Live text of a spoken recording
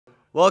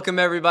Welcome,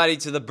 everybody,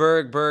 to the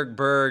Berg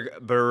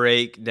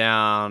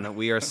Breakdown.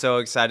 We are so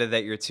excited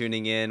that you're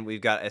tuning in.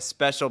 We've got a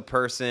special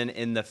person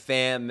in the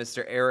fam,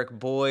 Mr. Eric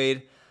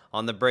Boyd,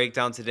 on the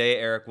breakdown today.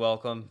 Eric,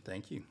 welcome.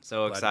 Thank you.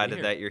 So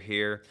excited that you're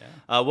here.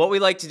 Yeah. What we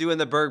like to do in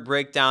the Berg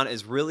Breakdown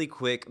is really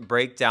quick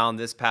break down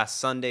this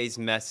past Sunday's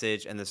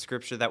message and the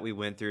scripture that we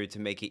went through to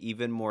make it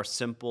even more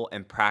simple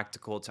and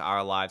practical to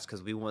our lives,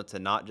 because we want to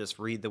not just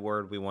read the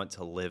Word, we want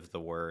to live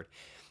the Word.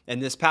 And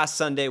this past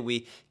Sunday,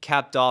 we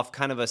capped off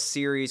kind of a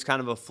series,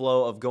 kind of a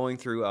flow of going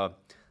through a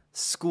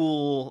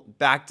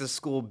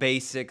back-to-school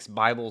basics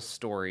Bible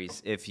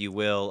stories, if you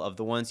will, of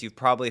the ones you've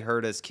probably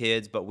heard as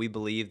kids, but we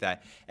believe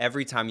that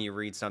every time you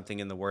read something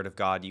in the Word of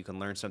God, you can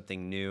learn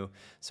something new.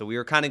 So we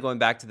were kind of going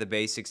back to the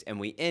basics, and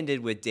we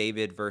ended with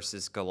David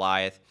versus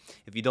Goliath.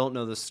 If you don't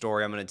know the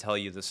story, I'm going to tell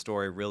you the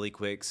story really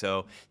quick.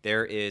 So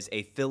there is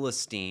a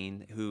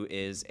Philistine who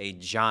is a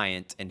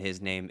giant, and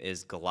his name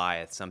is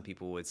Goliath. Some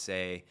people would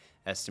say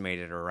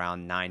estimated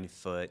around 9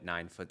 foot,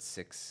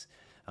 9'6".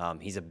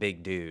 He's a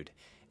big dude.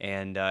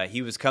 And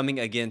he was coming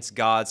against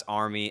God's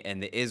army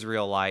and the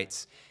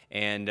Israelites,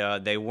 and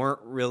they weren't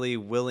really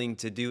willing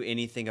to do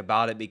anything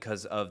about it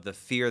because of the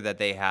fear that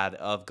they had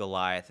of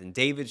Goliath. And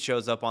David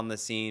shows up on the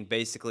scene,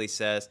 basically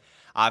says,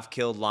 I've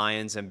killed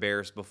lions and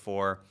bears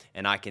before,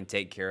 and I can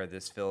take care of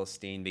this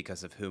Philistine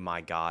because of who my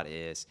God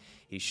is.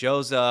 He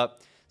shows up.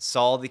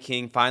 Saul the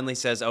king finally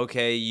says,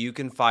 okay, you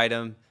can fight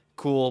him.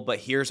 Cool, but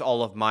here's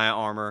all of my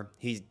armor.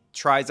 He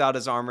tries out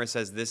his armor,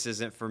 says, this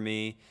isn't for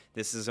me.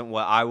 This isn't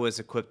what I was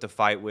equipped to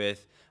fight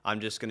with.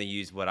 I'm just going to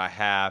use what I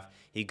have.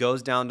 He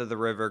goes down to the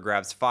river,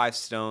 grabs 5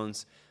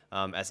 stones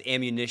as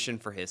ammunition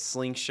for his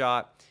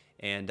slingshot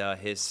and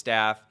his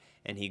staff,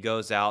 and he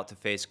goes out to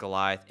face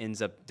Goliath,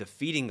 ends up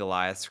defeating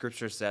Goliath.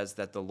 Scripture says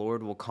that the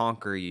Lord will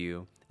conquer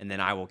you, and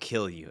then I will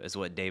kill you, is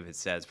what David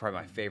says. Probably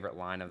my favorite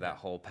line of that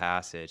whole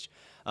passage.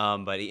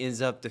 But he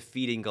ends up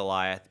defeating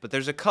Goliath. But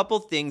there's a couple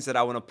things that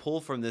I want to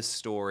pull from this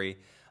story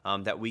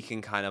that we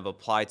can kind of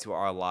apply to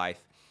our life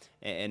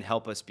and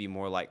help us be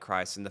more like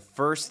Christ. And the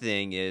first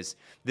thing is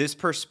this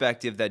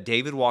perspective that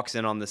David walks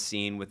in on the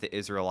scene with the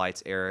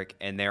Israelites, Eric,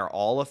 and they're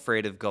all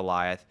afraid of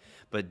Goliath,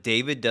 but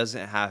David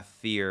doesn't have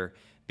fear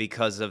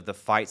because of the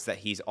fights that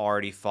he's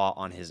already fought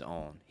on his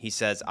own. He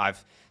says,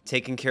 I've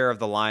taken care of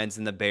the lions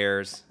and the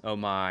bears, oh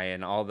my,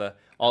 and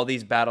all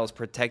these battles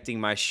protecting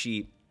my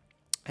sheep.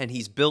 And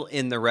he's built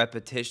in the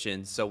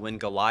repetition, so when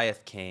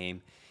Goliath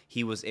came,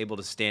 he was able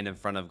to stand in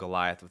front of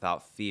Goliath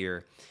without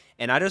fear.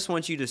 And I just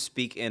want you to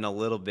speak in a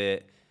little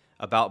bit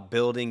about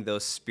building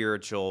those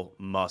spiritual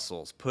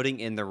muscles,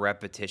 putting in the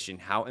repetition,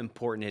 how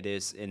important it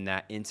is in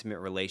that intimate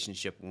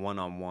relationship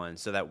one-on-one,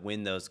 so that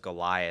when those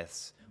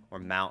Goliaths or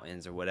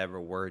mountains or whatever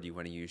word you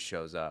want to use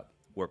shows up,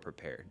 we're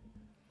prepared.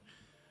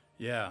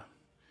 Yeah.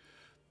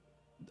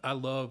 I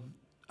love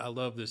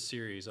this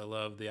series. I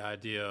love the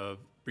idea of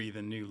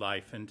breathing new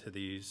life into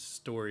these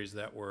stories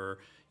that were,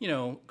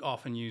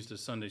 often used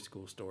as Sunday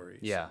school stories.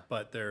 Yeah.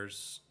 But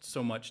there's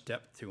so much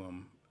depth to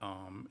them,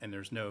 and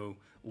there's no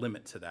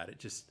limit to that. It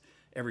just,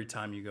 every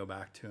time you go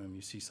back to them,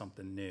 you see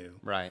something new.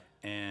 Right.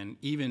 And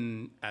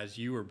even as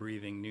you were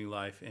breathing new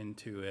life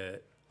into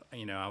it,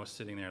 I was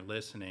sitting there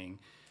listening,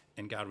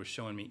 and God was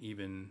showing me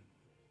even,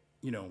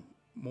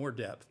 more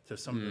depth to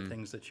some of the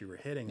things that you were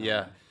hitting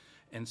on.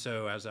 And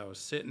so as I was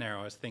sitting there,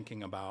 I was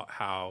thinking about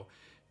how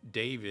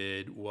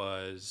David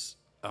was,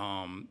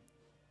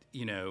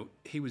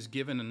 he was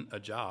given a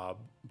job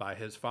by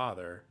his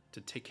father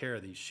to take care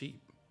of these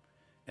sheep.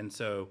 And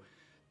so,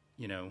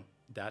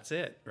 that's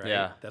it, right?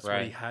 Yeah, that's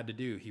what he had to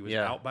do. He was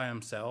out by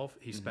himself.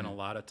 He spent a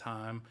lot of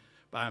time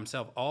by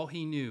himself. All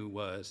he knew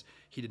was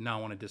he did not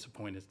want to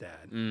disappoint his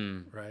dad,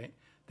 right?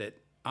 That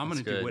I'm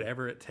going to do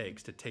whatever it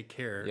takes to take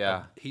care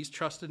of. He's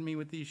trusted me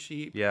with these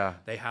sheep. Yeah.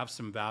 They have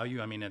some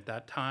value. I mean, at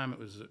that time, it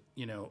was,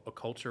 a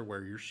culture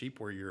where your sheep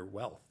were your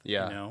wealth,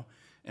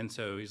 And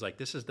so he's like,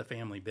 this is the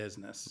family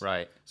business.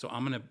 Right. So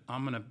I'm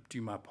going to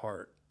do my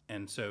part.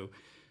 And so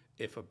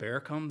if a bear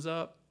comes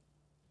up,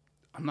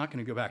 I'm not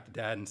going to go back to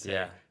dad and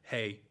say,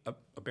 hey,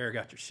 a bear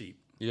got your sheep.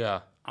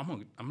 Yeah. I'm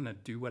going to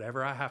do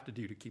whatever I have to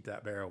do to keep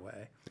that bear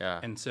away. Yeah.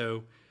 And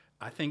so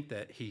I think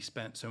that he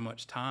spent so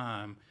much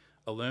time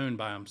alone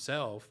by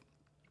himself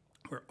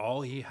where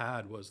all he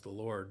had was the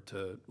Lord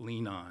to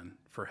lean on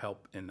for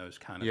help in those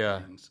kind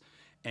of things.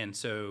 And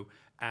so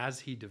as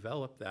he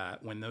developed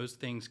that, when those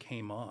things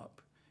came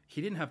up,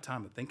 he didn't have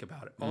time to think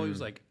about it. All he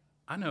was like,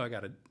 I know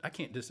I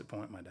can't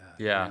disappoint my dad.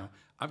 Yeah.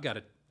 I've got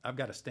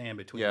to stand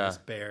between this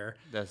bear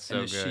and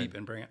this sheep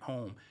and bring it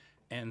home.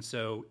 And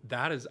so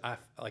that is, I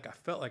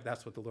felt like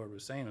that's what the Lord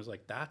was saying. It was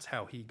like, that's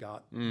how he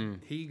got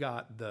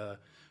the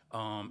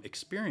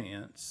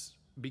experience,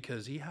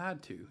 because he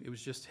had to. It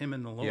was just him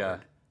and the Lord. Yeah.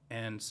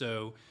 And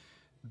so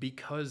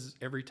because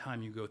every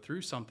time you go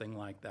through something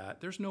like that,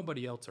 there's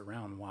nobody else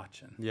around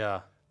watching. Yeah.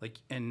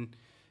 And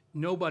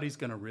nobody's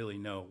going to really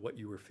know what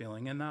you were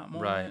feeling in that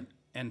moment. Right.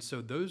 And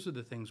so those are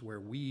the things where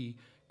we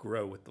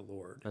grow with the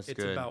Lord. It's good.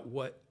 It's about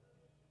what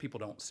people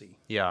don't see.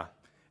 Yeah.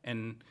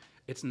 And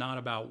it's not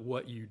about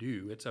what you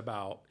do. It's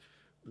about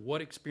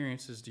what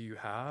experiences do you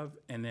have?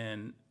 And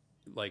then,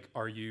 like,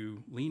 are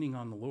you leaning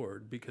on the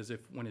Lord? Because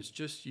when it's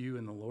just you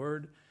and the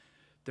Lord,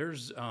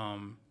 there's,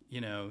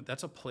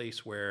 that's a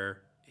place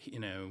where,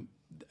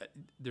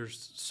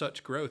 there's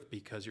such growth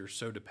because you're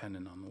so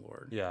dependent on the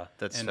Lord. Yeah,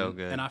 that's so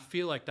good. And I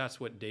feel like that's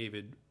what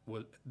David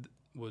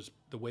was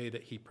the way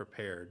that he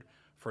prepared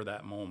for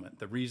that moment.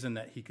 The reason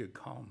that he could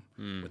come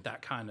with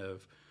that kind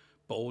of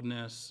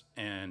boldness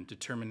and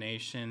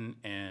determination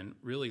and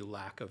really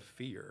lack of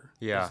fear.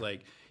 Yeah. It's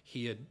like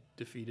he had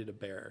defeated a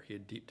bear, he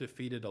had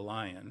defeated a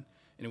lion,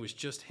 and it was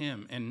just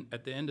him. And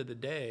at the end of the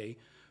day,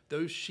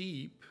 those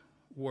sheep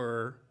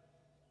were,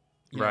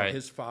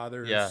 his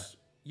father's,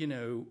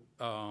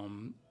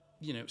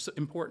 so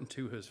important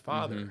to his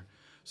father. Mm-hmm.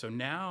 So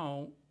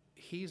now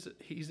he's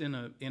in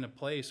a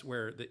place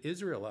where the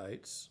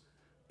Israelites,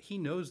 he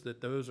knows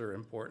that those are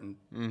important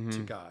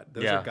to God.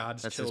 Those are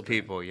God's children. His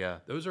people, yeah.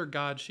 Those are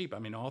God's sheep. I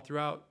mean, all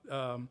throughout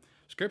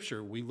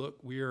Scripture,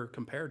 we are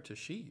compared to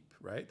sheep,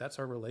 right? That's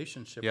our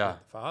relationship with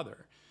the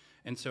Father.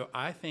 And so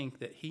I think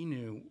that he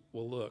knew,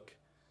 well, look,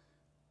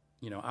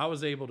 I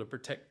was able to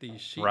protect these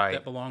sheep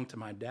that belong to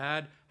my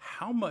dad.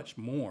 How much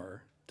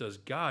more does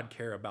God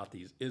care about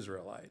these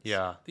Israelites?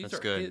 Yeah, that's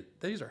good.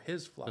 These are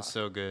his flock. That's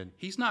so good.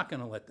 He's not going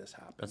to let this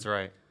happen. That's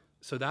right.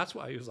 So that's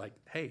why he was like,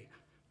 hey,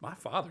 my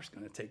father's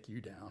going to take you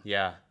down.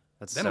 Yeah,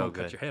 that's then so I'll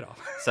good. cut your head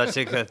off. Such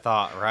a good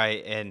thought,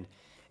 right?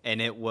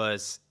 And it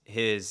was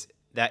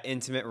that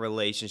intimate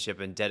relationship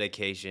and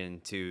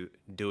dedication to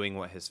doing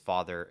what his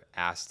father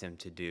asked him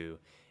to do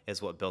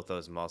is what built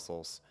those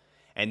muscles.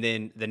 And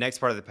then the next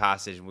part of the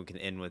passage, and we can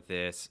end with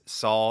this,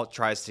 Saul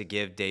tries to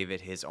give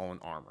David his own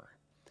armor.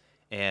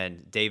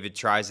 And David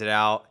tries it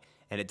out,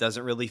 and it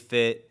doesn't really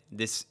fit.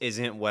 This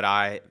isn't what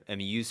I am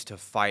used to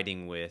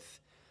fighting with.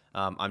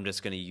 I'm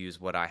just going to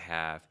use what I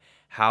have.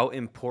 How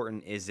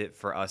important is it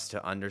for us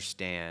to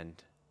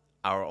understand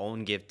our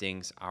own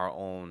giftings, our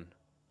own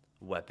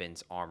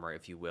weapons, armor,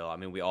 if you will? I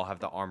mean, we all have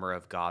the armor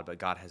of God, but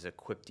God has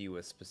equipped you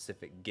with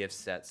specific gift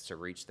sets to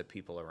reach the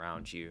people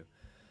around you.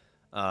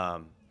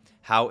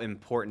 How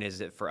important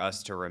is it for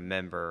us to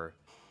remember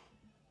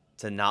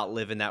to not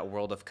live in that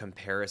world of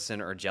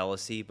comparison or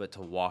jealousy, but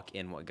to walk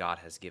in what God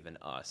has given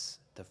us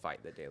to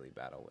fight the daily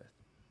battle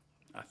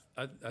with?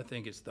 I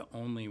think it's the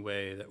only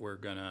way that we're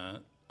going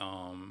to,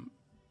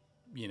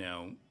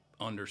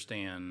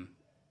 understand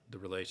the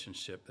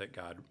relationship that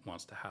God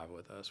wants to have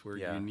with us. We're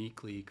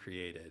uniquely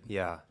created.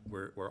 Yeah.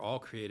 We're all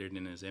created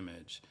in his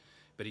image,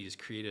 but he's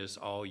created us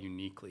all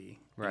uniquely.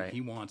 Right. And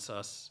he wants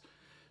us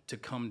to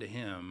come to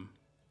him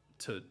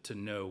to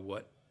know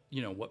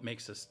what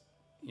makes us,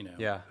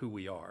 who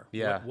we are.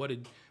 Yeah. What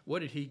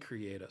did he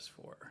create us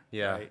for?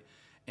 Yeah. Right?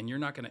 And you're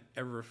not going to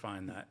ever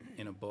find that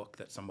in a book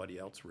that somebody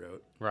else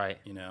wrote. Right.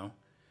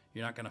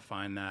 You're not going to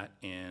find that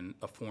in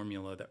a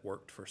formula that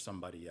worked for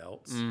somebody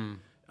else.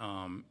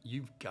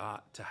 You've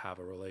got to have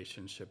a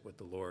relationship with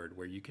the Lord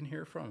where you can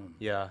hear from him.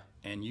 Yeah.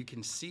 And you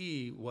can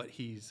see what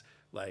he's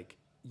like,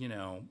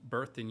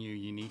 birthed in you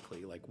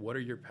uniquely. Like, what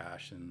are your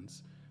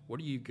passions? What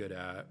are you good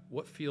at?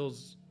 What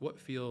feels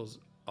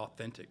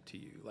authentic to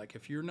you? Like,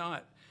 if you're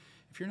not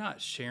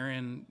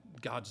sharing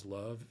God's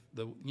love,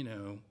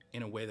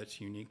 in a way that's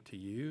unique to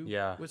you,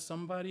 with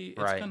somebody,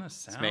 it's gonna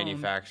sound, it's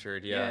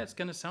manufactured. Yeah, it's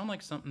gonna sound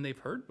like something they've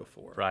heard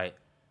before. Right.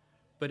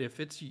 But if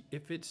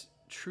it's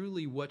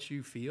truly what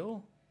you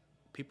feel,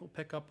 people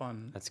pick up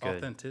on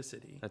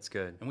authenticity. That's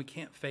good. And we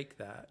can't fake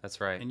that.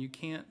 That's right. And you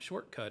can't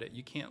shortcut it.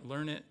 You can't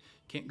learn it.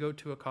 You can't go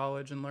to a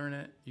college and learn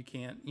it. You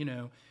can't.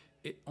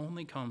 It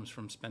only comes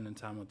from spending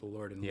time with the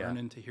Lord and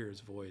learning to hear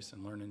his voice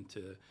and learning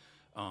to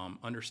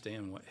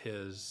understand what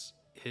his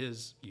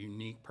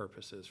unique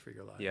purpose is for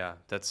your life. Yeah,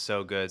 that's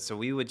so good. So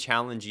we would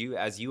challenge you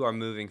as you are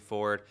moving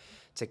forward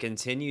to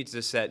continue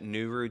to set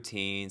new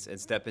routines and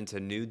step into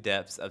new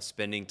depths of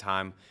spending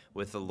time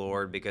with the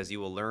Lord, because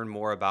you will learn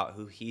more about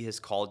who he has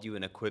called you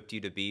and equipped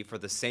you to be for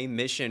the same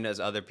mission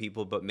as other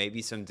people, but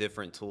maybe some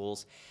different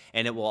tools.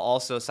 And it will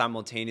also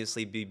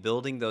simultaneously be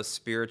building those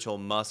spiritual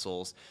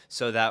muscles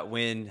so that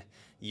when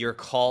you're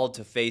called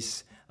to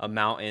face a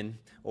mountain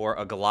or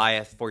a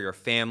Goliath for your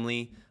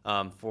family,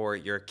 for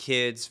your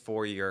kids,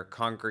 for your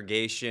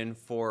congregation,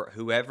 for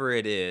whoever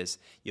it is,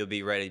 you'll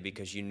be ready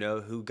because you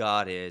know who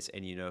God is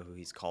and you know who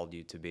he's called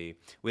you to be.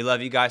 We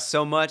love you guys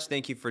so much.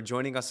 Thank you for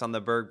joining us on the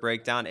Berg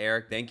Breakdown.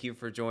 Eric, thank you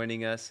for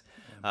joining us.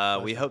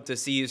 We hope to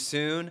see you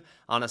soon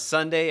on a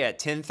Sunday at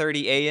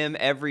 10:30 a.m.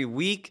 every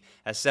week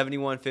at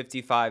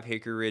 7155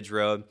 Hickory Ridge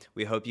Road.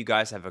 We hope you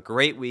guys have a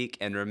great week.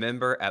 And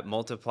remember, at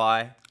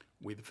Multiply,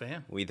 we the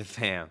fam. We the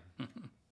fam.